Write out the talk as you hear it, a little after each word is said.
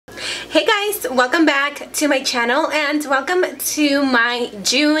Hey guys, welcome back to my channel and welcome to my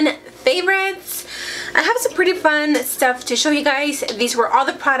June favorites. I have some pretty fun stuff to show you guys. These were all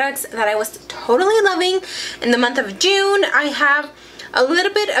the products that I was totally loving in the month of June. I have a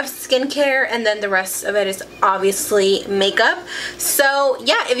little bit of skincare and then the rest of it is obviously makeup. So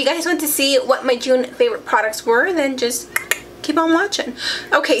yeah, if you guys want to see what my June favorite products were, then just keep on watching.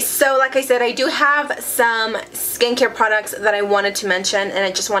 Okay, so like I said, I do have some skincare products that I wanted to mention and I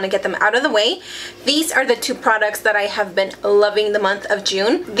just want to get them out of the way. These are the two products that I have been loving the month of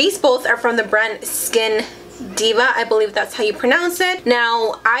June. These both are from the brand Deva, I believe that's how you pronounce it.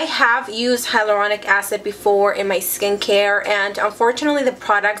 Now, I have used hyaluronic acid before in my skincare and unfortunately the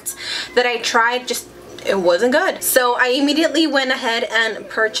products that I tried it wasn't good. So I immediately went ahead and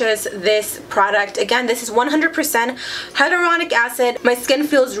purchased this product. Again, this is 100% hyaluronic acid. My skin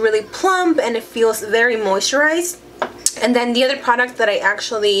feels really plump and it feels very moisturized. And then the other product that I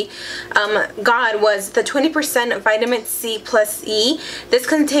actually got was the 20% vitamin C plus E. This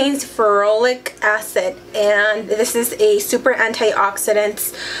contains ferulic acid and this is a super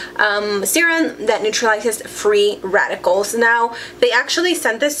antioxidant serum that neutralizes free radicals. Now, they actually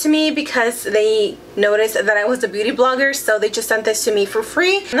sent this to me because they noticed that I was a beauty blogger, so they just sent this to me for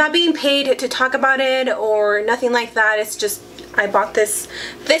free. I'm not being paid to talk about it or nothing like that. It's just I bought this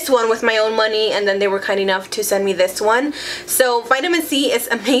one with my own money and then they were kind enough to send me this one. So vitamin C is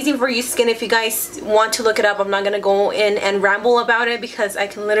amazing for your skin. If you guys want to look it up, I'm not going to go in and ramble about it because I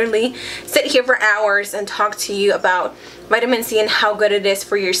can literally sit here for hours and talk to you about vitamin C and how good it is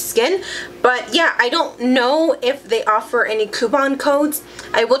for your skin. But yeah, I don't know if they offer any coupon codes.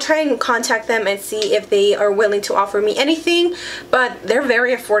 I will try and contact them and see if they are willing to offer me anything, but they're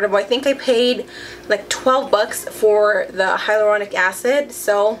very affordable. I think I paid like 12 bucks for the hyaluronic acid.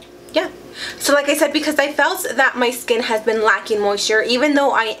 So yeah, so like I said, because I felt that my skin has been lacking moisture even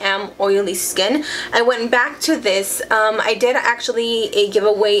though I am oily skin, I went back to this. I did actually a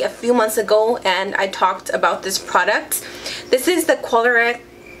giveaway a few months ago and I talked about this product. This is the Qualerex.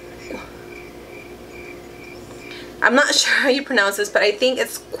 I'm not sure how you pronounce this, but I think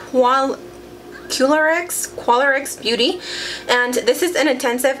it's Qualerex Beauty, and this is an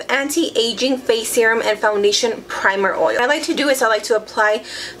intensive anti-aging face serum and foundation primer oil. What I like to do is I like to apply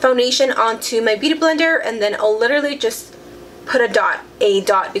foundation onto my beauty blender and then I'll literally just put a dot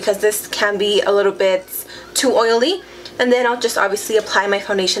because this can be a little bit too oily. And then I'll just obviously apply my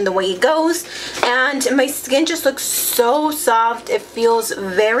foundation the way it goes. And my skin just looks so soft. It feels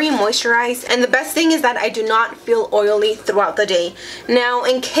very moisturized. And the best thing is that I do not feel oily throughout the day. Now,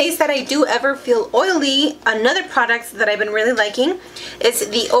 in case that I do ever feel oily, another product that I've been really liking is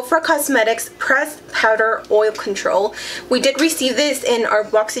the Ofra Cosmetics Pressed Powder Oil Control. We did receive this in our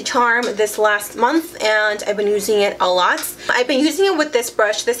BoxyCharm this last month and I've been using it a lot. I've been using it with this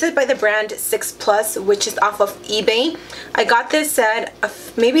brush. This is by the brand 6 Plus, which is off of eBay. I got this set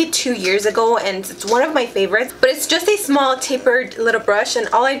maybe 2 years ago and it's one of my favorites, but it's just a small tapered little brush and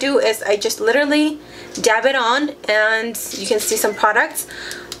all I do is I just literally dab it on and you can see some products.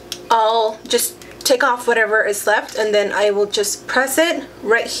 I'll just take off whatever is left and then I will just press it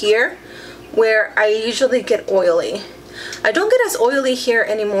right here where I usually get oily. I don't get as oily here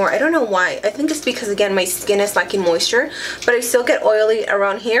anymore. I don't know why. I think it's because, again, my skin is lacking moisture, but I still get oily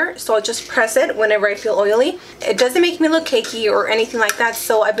around here, so I'll just press it whenever I feel oily. It doesn't make me look cakey or anything like that,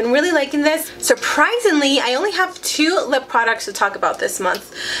 so I've been really liking this. Surprisingly, I only have 2 lip products to talk about this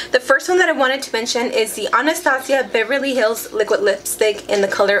month. The first one that I wanted to mention is the Anastasia Beverly Hills Liquid Lipstick in the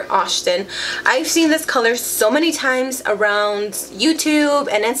color Austin. I've seen this color so many times around YouTube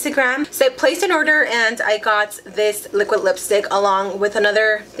and Instagram, so I placed an order and I got this liquid lipstick along with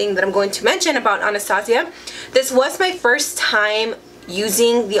another thing that I'm going to mention about Anastasia. This was my first time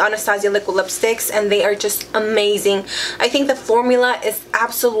using the Anastasia liquid lipsticks and they are just amazing. I think the formula is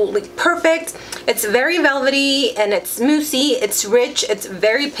absolutely perfect. It's very velvety and it's moussey, it's rich, it's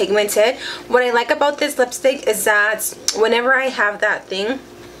very pigmented. What I like about this lipstick is that whenever I have that thing,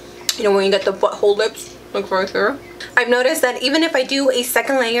 you know, when you get the butthole lips, like right here, I've noticed that even if I do a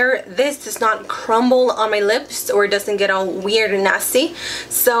second layer, this does not crumble on my lips or it doesn't get all weird and nasty.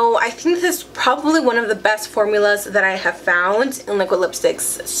 So I think this is probably one of the best formulas that I have found in liquid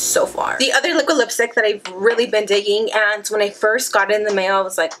lipsticks so far. The other liquid lipstick that I've really been digging, and when I first got it in the mail, I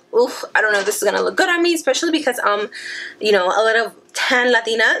was like, oof, I don't know if this is gonna look good on me, especially because I'm, you know, a little tan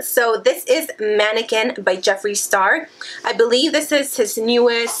Latina. So this is Mannequin by Jeffree Star. I believe this is his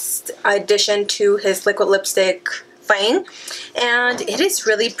newest addition to his liquid lipstick thing, and it is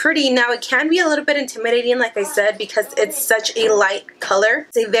really pretty. Now, it can be a little bit intimidating, like I said, because it's such a light color.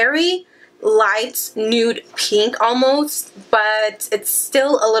 It's a very light nude pink almost, but it's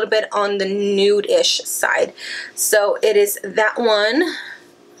still a little bit on the nude-ish side. So it is that one.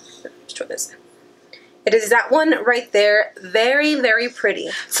 Let's show this. It is that one right there. Very, very pretty.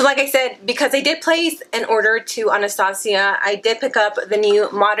 So like I said, because I did place an order to Anastasia, I did pick up the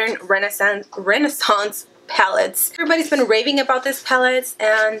new Modern Renaissance palettes. Everybody's been raving about this palette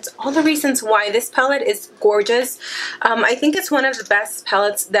and all the reasons why. This palette is gorgeous. I think it's one of the best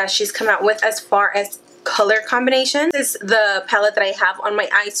palettes that she's come out with as far as color combination. This is the palette that I have on my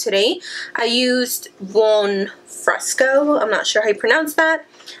eyes today. I used Buon Fresco, I'm not sure how you pronounce that.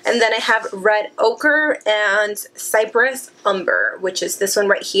 And then I have Red Ochre and Cypress Umber, which is this one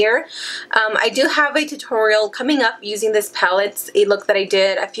right here. I do have a tutorial coming up using this palette, a look that I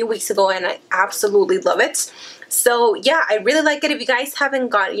did a few weeks ago, and I absolutely love it. So yeah, I really like it. If you guys haven't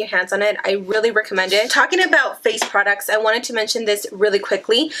gotten your hands on it, I really recommend it. Talking about face products, I wanted to mention this really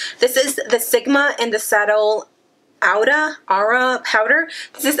quickly. This is the Sigma and the Saddle Aura powder.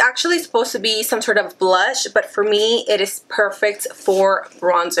 This is actually supposed to be some sort of blush, but for me it is perfect for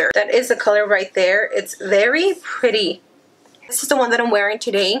bronzer. That is the color right there. It's very pretty. This is the one that I'm wearing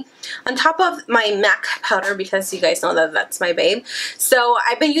today on top of my MAC powder, because you guys know that that's my babe. So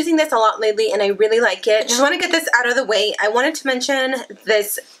I've been using this a lot lately and I really like it. Just want to get this out of the way. I wanted to mention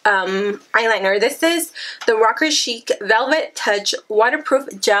this eyeliner. This is the Rocker Chic Velvet Touch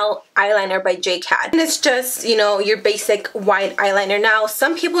Waterproof Gel Eyeliner by Jcatbeauty. And it's just, you know, your basic white eyeliner. Now,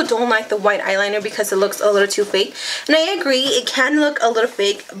 some people don't like the white eyeliner because it looks a little too fake. And I agree, it can look a little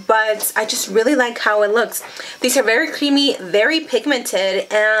fake, but I just really like how it looks. These are very creamy, very pigmented,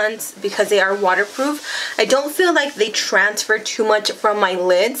 and because they are waterproof, I don't feel like they transfer too much from my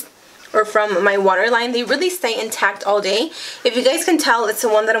lids or from my waterline. They really stay intact all day. If you guys can tell, it's the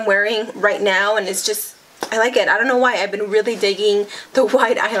one that I'm wearing right now, and it's just, I like it. I don't know why. I've been really digging the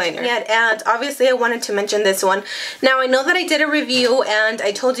white eyeliner. Yeah, and obviously I wanted to mention this one. Now, I know that I did a review and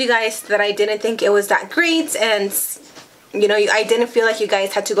I told you guys that I didn't think it was that great, and you know, I didn't feel like you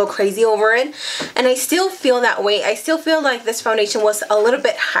guys had to go crazy over it, and I still feel that way. I still feel like this foundation was a little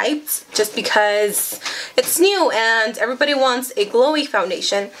bit hyped just because it's new and everybody wants a glowy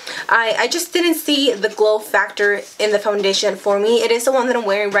foundation. I just didn't see the glow factor in the foundation for me. It is the one that I'm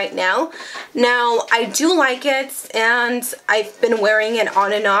wearing right now. Now, I do like it and I've been wearing it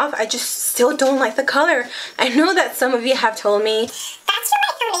on and off. I just still don't like the color. I know that some of you have told me, that's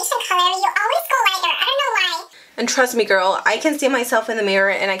your foundation color, you always go lighter, I don't know why. And trust me, girl, I can see myself in the mirror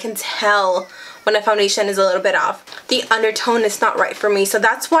and I can tell when a foundation is a little bit off. The undertone is not right for me. So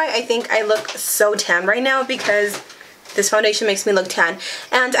that's why I think I look so tan right now, because this foundation makes me look tan.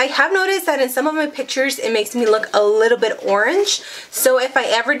 And I have noticed that in some of my pictures, it makes me look a little bit orange. So if I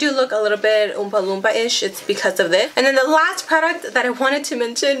ever do look a little bit Oompa Loompa-ish, it's because of this. And then the last product that I wanted to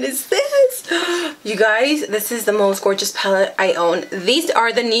mention is this. You guys, this is the most gorgeous palette I own. These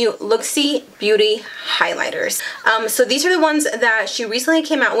are the new LooxiBeauty Highlighters. So these are the ones that she recently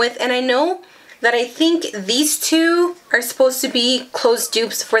came out with. And I know that I think these two are supposed to be close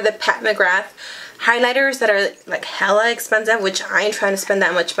dupes for the Pat McGrath highlighters that are like hella expensive, which I ain't trying to spend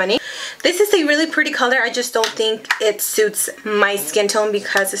that much money. This is a really pretty color. I just don't think it suits my skin tone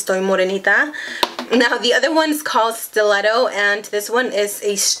because estoy morenita. Now, the other one is called Stiletto, and this one is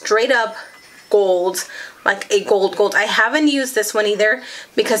a straight up gold, like a gold. I haven't used this one either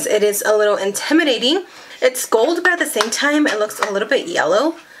because it is a little intimidating. It's gold, but at the same time it looks a little bit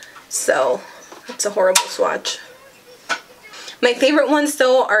yellow, so it's a horrible swatch. My favorite ones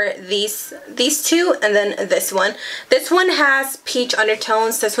though are these two, and then this one. This one has peach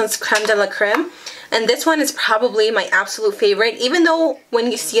undertones. This one's creme de la creme. And this one is probably my absolute favorite, even though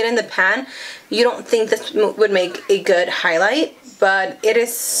when you see it in the pan, you don't think this would make a good highlight, but it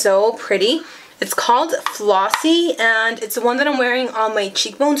is so pretty. It's called Flossy, and it's the one that I'm wearing on my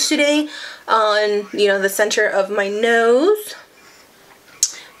cheekbones today, on, you know, the center of my nose,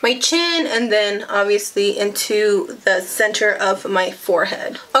 my chin, and then obviously into the center of my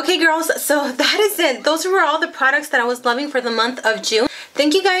forehead. Okay, girls, so that is it. Those were all the products that I was loving for the month of June.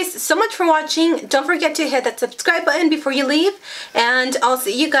 Thank you guys so much for watching. Don't forget to hit that subscribe button before you leave, and I'll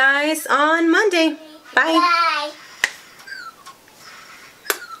see you guys on Monday. Bye. Bye.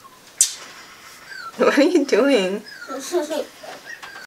 What are you doing?